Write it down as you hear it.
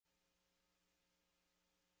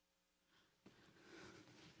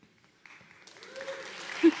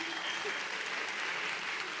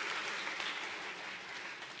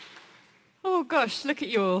gosh, look at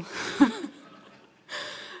you all.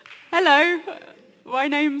 Hello, my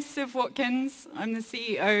name's Siv Watkins. I'm the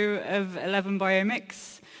CEO of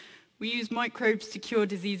 11Biomics. We use microbes to cure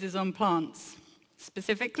diseases on plants,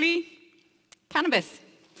 specifically cannabis.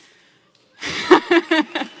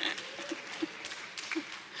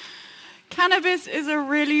 Cannabis is a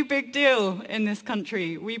really big deal in this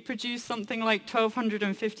country. We produce something like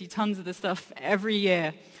 1,250 tons of the stuff every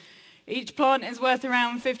year. Each plant is worth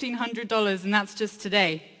around $1,500, and that's just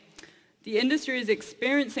today. The industry is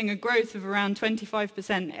experiencing a growth of around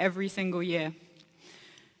 25% every single year.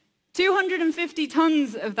 250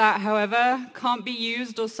 tons of that, however, can't be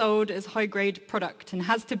used or sold as high-grade product and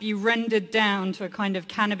has to be rendered down to a kind of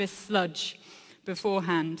cannabis sludge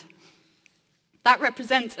beforehand. That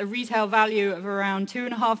represents a retail value of around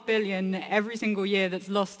 $2.5 billion every single year that's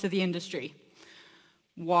lost to the industry.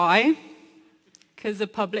 Why? Because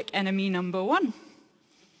of public enemy number one.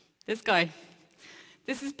 This guy.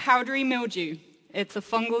 This is powdery mildew. It's a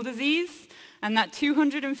fungal disease, and that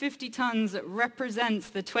 250 tons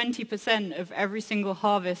represents the 20% of every single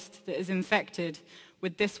harvest that is infected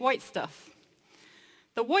with this white stuff.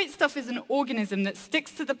 The white stuff is an organism that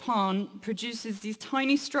sticks to the plant, produces these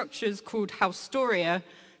tiny structures called haustoria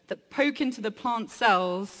that poke into the plant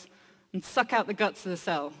cells and suck out the guts of the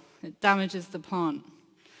cell. It damages the plant.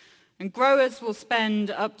 And growers will spend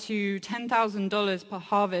up to $10,000 per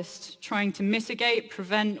harvest trying to mitigate,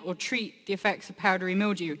 prevent, or treat the effects of powdery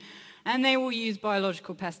mildew. And they will use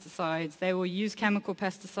biological pesticides, they will use chemical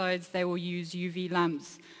pesticides, they will use UV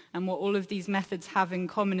lamps. And what all of these methods have in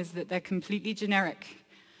common is that they're completely generic.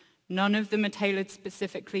 None of them are tailored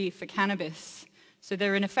specifically for cannabis, so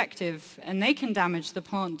they're ineffective, and they can damage the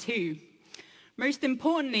plant too. Most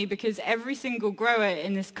importantly, because every single grower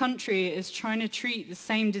in this country is trying to treat the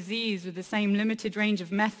same disease with the same limited range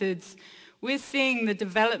of methods, we're seeing the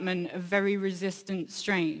development of very resistant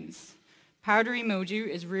strains. Powdery mildew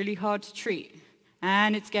is really hard to treat,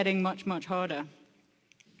 and it's getting much, much harder.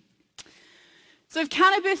 So if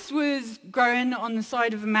cannabis was growing on the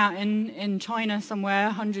side of a mountain in China somewhere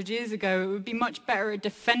 100 years ago, it would be much better at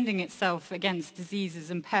defending itself against diseases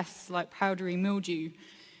and pests like powdery mildew.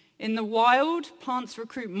 In the wild, plants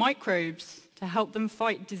recruit microbes to help them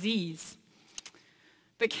fight disease.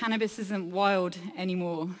 But cannabis isn't wild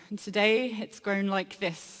anymore. And today, it's grown like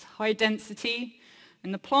this, high density,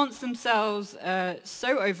 and the plants themselves are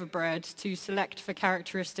so overbred to select for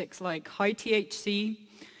characteristics like high THC.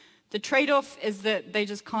 The trade-off is that they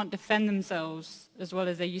just can't defend themselves as well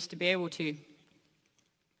as they used to be able to.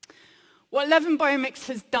 What 11Biomics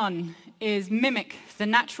has done is mimic the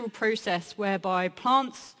natural process whereby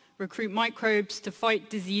plants recruit microbes to fight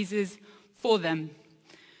diseases for them.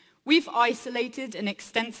 We've isolated an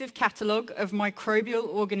extensive catalogue of microbial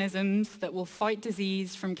organisms that will fight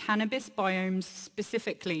disease from cannabis biomes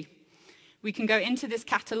specifically. We can go into this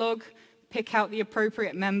catalogue, pick out the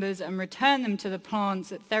appropriate members and return them to the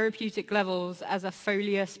plants at therapeutic levels as a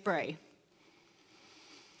foliar spray.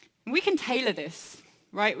 We can tailor this,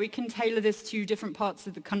 right? We can tailor this to different parts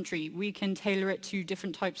of the country. We can tailor it to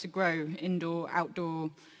different types of grow, indoor,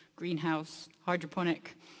 outdoor, greenhouse,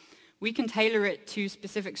 hydroponic. We can tailor it to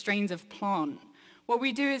specific strains of plant. What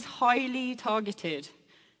we do is highly targeted,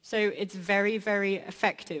 so it's very, very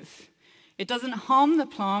effective. It doesn't harm the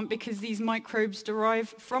plant because these microbes derive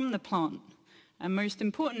from the plant. And most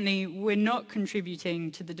importantly, we're not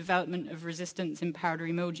contributing to the development of resistance in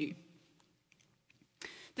powdery mildew.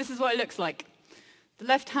 This is what it looks like. The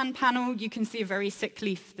left-hand panel, you can see a very sick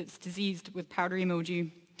leaf that's diseased with powdery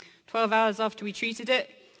mildew. 12 hours after we treated it,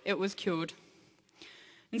 it was cured.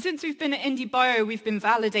 And since we've been at IndieBio, we've been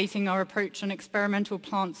validating our approach on experimental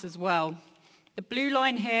plants as well. The blue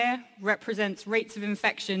line here represents rates of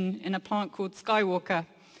infection in a plant called Skywalker.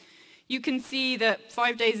 You can see that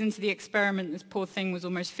 5 days into the experiment, this poor thing was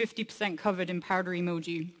almost 50% covered in powdery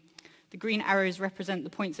mildew. The green arrows represent the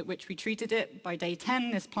points at which we treated it. By day 10,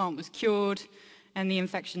 this plant was cured, and the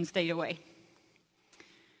infection stayed away.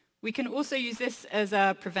 We can also use this as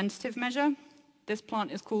a preventative measure. This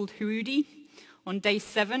plant is called Huudi. On day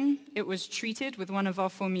 7, it was treated with one of our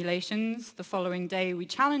formulations. The following day, we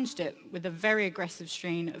challenged it with a very aggressive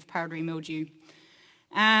strain of powdery mildew.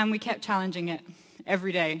 And we kept challenging it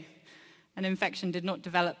every day. An infection did not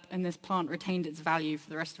develop, and this plant retained its value for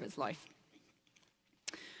the rest of its life.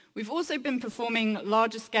 We've also been performing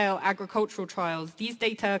larger-scale agricultural trials. These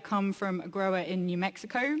data come from a grower in New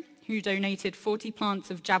Mexico who donated 40 plants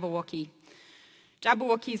of Jabberwocky.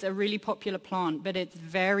 Jabberwocky is a really popular plant, but it's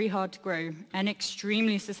very hard to grow and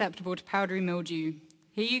extremely susceptible to powdery mildew.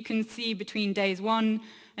 Here you can see between days 1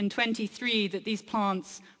 and 23 that these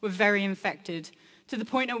plants were very infected to the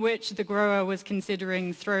point at which the grower was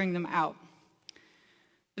considering throwing them out.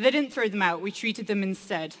 But they didn't throw them out, we treated them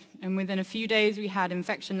instead. And within a few days, we had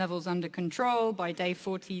infection levels under control. By day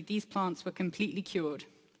 40, these plants were completely cured.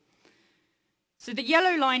 So the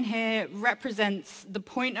yellow line here represents the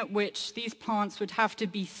point at which these plants would have to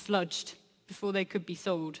be sludged before they could be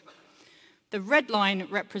sold. The red line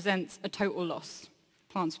represents a total loss.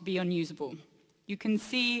 Plants would be unusable. You can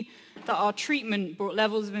see that our treatment brought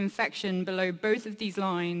levels of infection below both of these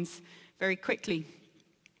lines very quickly.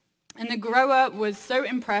 And the grower was so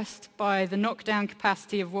impressed by the knockdown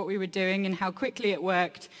capacity of what we were doing and how quickly it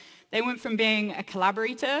worked, they went from being a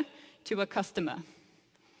collaborator to a customer.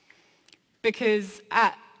 Because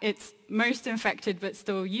at its most infected but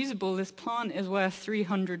still usable, this plant is worth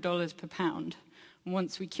 $300 per pound. And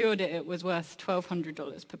once we cured it, it was worth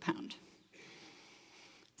 $1,200 per pound.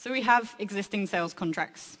 So we have existing sales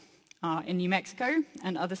contracts in New Mexico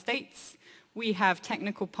and other states. We have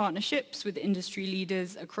technical partnerships with industry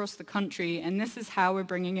leaders across the country, and this is how we're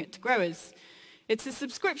bringing it to growers. It's a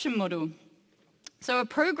subscription model. So a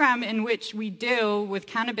program in which we deal with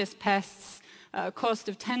cannabis pests at a cost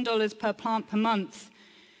of $10 per plant per month.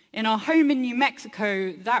 In our home in New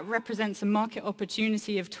Mexico, that represents a market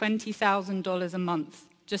opportunity of $20,000 a month,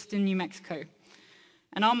 just in New Mexico.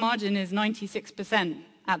 And our margin is 96%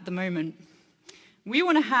 at the moment. We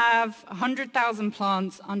want to have 100,000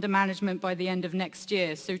 plants under management by the end of next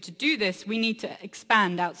year. So to do this, we need to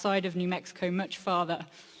expand outside of New Mexico much farther.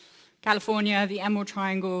 California, the Emerald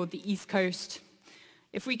Triangle, the East Coast.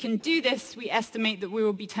 If we can do this, we estimate that we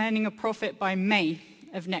will be turning a profit by May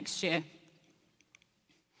of next year.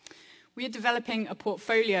 We are developing a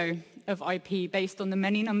portfolio of IP based on the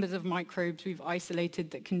many numbers of microbes we've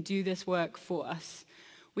isolated that can do this work for us.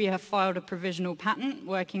 We have filed a provisional patent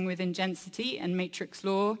working with Ingensity and Matrix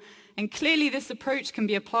Law, and clearly this approach can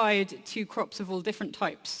be applied to crops of all different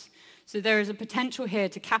types. So there is a potential here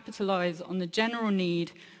to capitalize on the general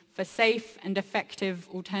need for safe and effective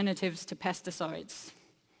alternatives to pesticides.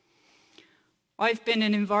 I've been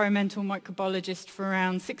an environmental microbiologist for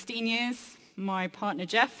around 16 years. My partner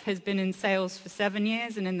Jeff has been in sales for 7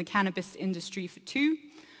 years and in the cannabis industry for 2.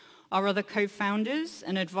 Our other co-founders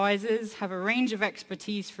and advisors have a range of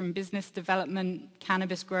expertise from business development,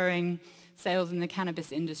 cannabis growing, sales in the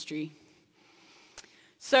cannabis industry.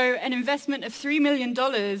 So an investment of $3 million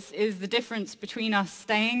is the difference between us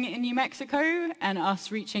staying in New Mexico and us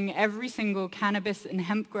reaching every single cannabis and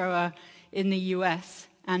hemp grower in the US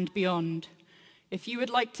and beyond. If you would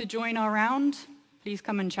like to join our round, please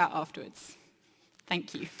come and chat afterwards.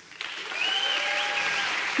 Thank you.